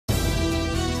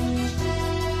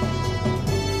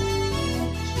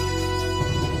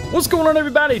What's going on,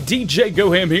 everybody?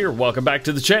 DjGoHam here. Welcome back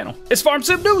to the channel. It's Farm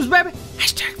Sim News, baby.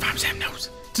 Hashtag Farm Sim News.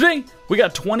 Today, we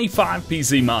got 25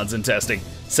 PC mods in testing,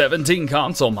 17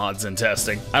 console mods in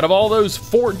testing. Out of all those,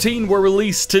 14 were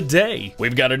released today.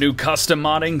 We've got a new custom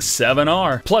modding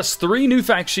 7R, plus 3 new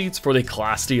fact sheets for the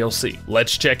Claas DLC.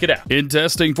 Let's check it out. In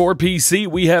testing for PC,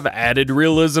 we have added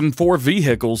realism for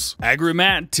vehicles,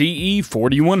 Agrimat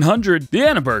TE4100, the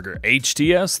Annaberger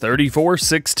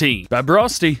HTS3416,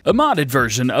 Vibrosti, a modded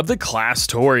version of the Claas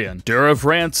Torian, Dura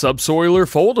France Subsoiler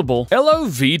Foldable,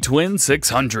 LOV Twin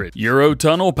 600, Euro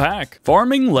Tunnel Pack,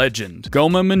 Farming Legend,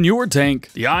 Goma Manure Tank,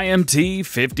 the IMT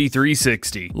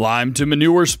 5360, Lime to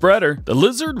Manure Spreader, the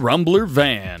Lizard Rumbler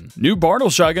Van, new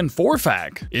Bartle Shotgun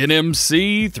 4-Fac,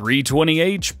 NMC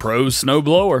 320H Pro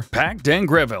Snowblower, Packed and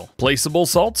Greville, Placeable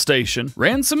Salt Station,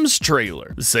 Ransom's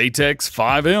Trailer, the Satex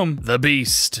 5M, the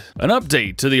Beast, an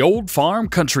update to the Old Farm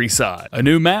Countryside, a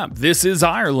new map, This is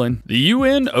Ireland, the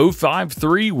UN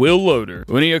 053 Wheel Loader,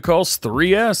 Uniacos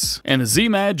 3S, and the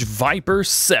ZMAG Viper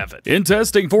 7. In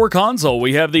testing for console,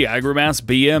 we have the Agrimas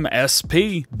BM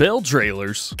SP, Bell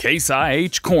Trailers, Case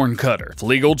IH Corn Cutter,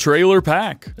 Flegel Trailer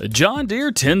Pack, a John Deere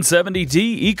 1070D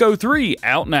Eco 3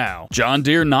 out now, John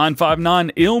Deere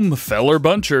 959 Ilm Feller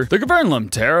Buncher, the Governlum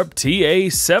Tarap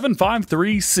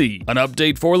TA753C, an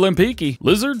update for Limpiki,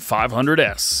 Lizard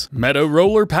 500S, Meadow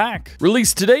Roller Pack.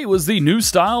 Released today was the new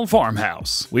style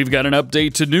farmhouse. We've got an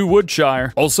update to New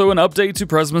Woodshire, also an update to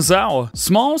Presmazawa,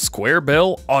 Small Square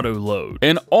Bell Auto Load,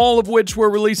 and all of which were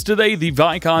released today, the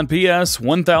Vicon PS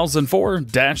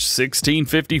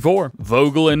 1004-1654,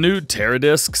 Vogel and Newt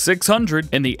Terradisc 600,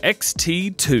 and the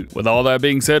XT2. With all that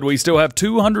being said, we still have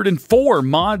 204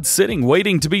 mods sitting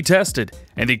waiting to be tested,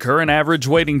 and the current average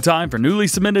waiting time for newly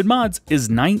submitted mods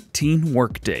is 19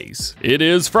 workdays. It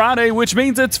is Friday, which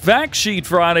means it's Fact Sheet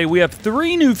Friday. We have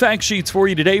 3 new fact sheets for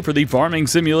you today for the Farming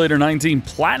Simulator 19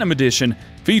 Platinum Edition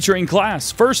featuring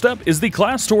Claas. First up is the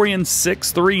Claas Torian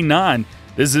 639.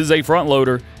 This is a front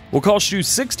loader. Will cost you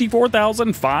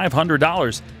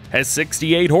 $64,500, has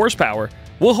 68 horsepower,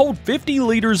 will hold 50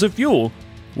 liters of fuel,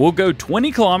 will go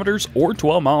 20 kilometers or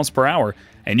 12 miles per hour,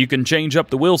 and you can change up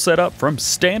the wheel setup from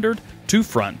standard to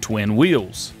front twin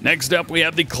wheels. Next up, we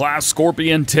have the Claas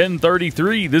Scorpion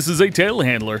 1033. This is a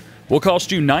telehandler, will cost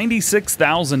you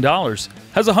 $96,000,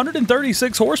 has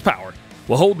 136 horsepower,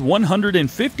 will hold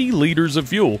 150 liters of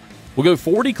fuel, will go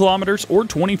 40 kilometers or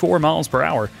 24 miles per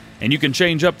hour, and you can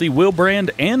change up the wheel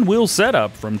brand and wheel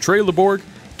setup from Trailerborg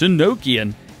to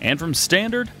Nokian, and from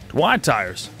standard to wide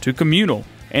tires to communal,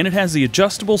 and it has the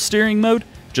adjustable steering mode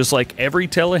just like every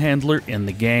telehandler in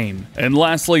the game. And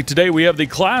lastly, today we have the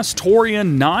Claas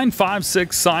Torian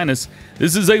 956 Sinus.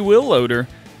 This is a wheel loader,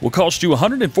 will cost you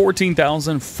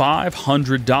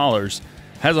 $114,500,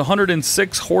 has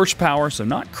 106 horsepower, so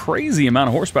not crazy amount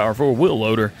of horsepower for a wheel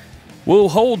loader. Will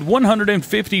hold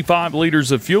 155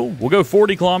 liters of fuel, will go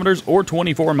 40 kilometers or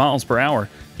 24 miles per hour.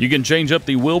 You can change up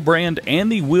the wheel brand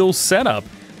and the wheel setup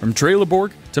from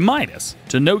Trailerborg to Midas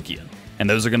to Nokian, and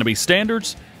those are going to be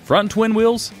standards, front twin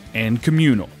wheels, and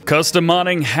communal. Custom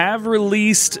Modding have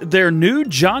released their new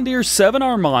John Deere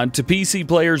 7R mod to PC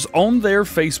players on their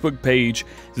Facebook page.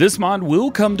 This mod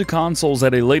will come to consoles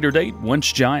at a later date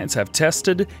once Giants have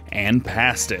tested and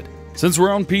passed it. Since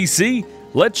we're on PC,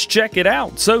 let's check it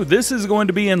out. So this is going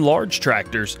to be in large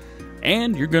tractors,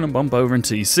 and you're going to bump over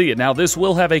until you see it. Now this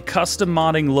will have a custom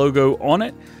modding logo on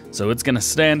it, so it's going to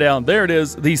stand out. There it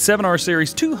is, the 7R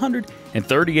series,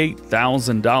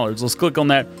 $238,000. Let's click on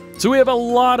that. So we have a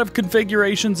lot of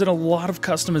configurations and a lot of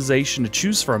customization to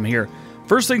choose from here.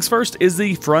 First things first is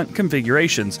the front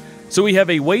configurations. So we have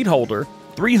a weight holder,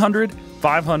 300,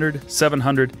 500,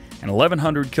 700, and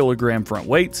 1100 kilogram front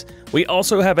weights. We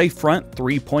also have a front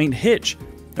 3-point hitch,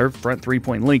 or front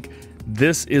 3-point link.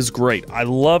 This is great. I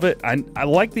love it. I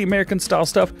like the American style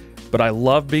stuff, but I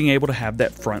love being able to have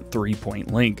that front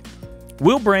 3-point link.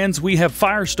 Wheel brands, we have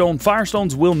Firestone.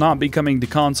 Firestones will not be coming to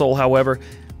console, however,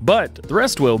 but the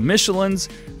rest will. Michelin's,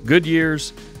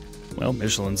 Goodyear's, well,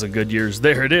 Michelin's and Goodyear's,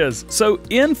 there it is. So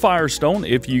in Firestone,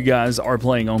 if you guys are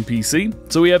playing on PC,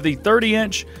 so we have the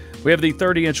 30-inch, we have the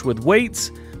 30-inch with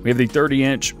weights, we have the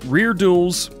 30-inch rear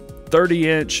duals,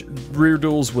 30-inch rear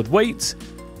duals with weights,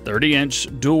 30-inch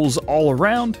duals all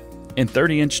around, and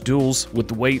 30-inch duals with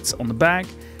the weights on the back,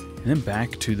 and then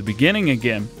back to the beginning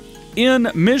again.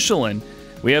 In Michelin,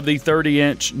 we have the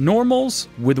 30-inch normals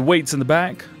with weights in the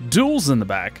back, duals in the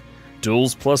back,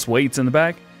 duals plus weights in the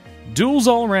back, duals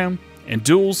all around, and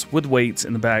duals with weights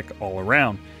in the back all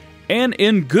around. And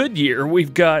in Goodyear,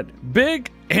 we've got big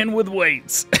and with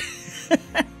weights.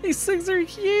 These things are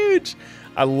huge.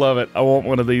 I love it. I want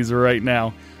one of these right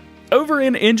now. Over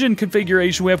in engine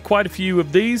configuration, we have quite a few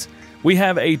of these. We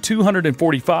have a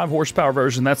 245 horsepower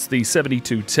version, that's the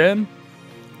 7210.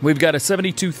 We've got a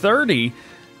 7230,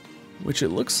 which it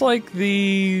looks like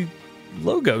the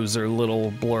logos are a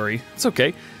little blurry. It's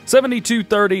okay.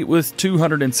 7230 with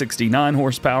 269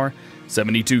 horsepower,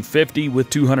 7250 with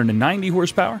 290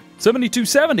 horsepower,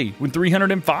 7270 with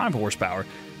 305 horsepower,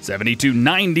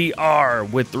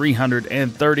 7290R with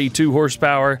 332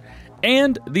 horsepower,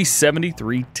 and the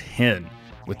 7310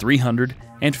 with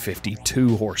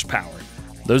 352 horsepower.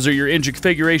 Those are your engine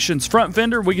configurations. Front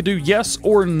fender, we could do yes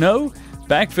or no.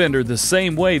 Back fender, the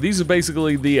same way. These are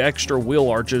basically the extra wheel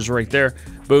arches right there.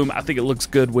 Boom, I think it looks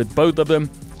good with both of them.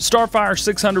 Starfire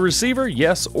 600 receiver,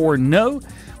 yes or no.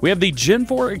 We have the Gen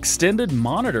 4 extended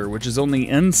monitor, which is on the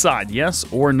inside, yes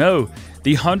or no.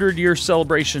 The 100-year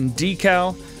celebration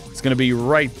decal, it's going to be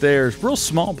right there. It's real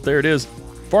small, but there it is.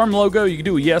 Farm logo, you can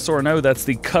do a yes or no. That's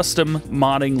the custom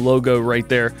modding logo right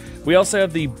there. We also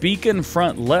have the beacon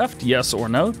front left, yes or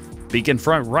no. Beacon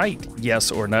front right,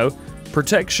 yes or no.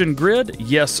 Protection grid,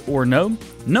 yes or no.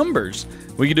 Numbers,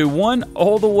 we can do 1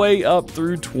 all the way up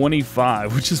through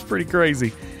 25, which is pretty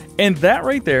crazy. And that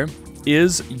right there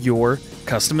is your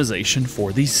customization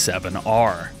for the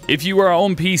 7R. If you are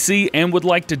on PC and would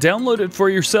like to download it for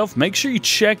yourself, make sure you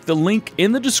check the link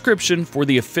in the description for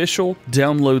the official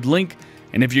download link.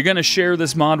 And if you're going to share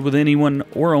this mod with anyone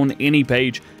or on any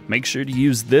page, make sure to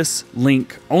use this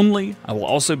link only. I will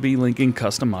also be linking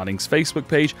Custom Modding's Facebook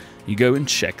page. You go and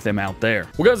check them out there.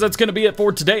 Well, guys, that's going to be it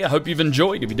for today. I hope you've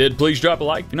enjoyed. If you did, please drop a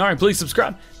like. If you're not already, please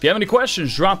subscribe. If you have any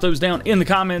questions, drop those down in the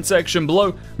comment section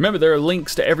below. Remember, there are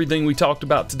links to everything we talked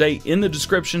about today in the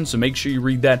description, so make sure you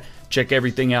read that. Check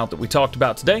everything out that we talked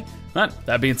about today. All right,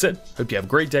 that being said, hope you have a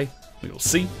great day. We will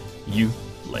see you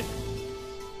later.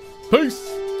 Peace.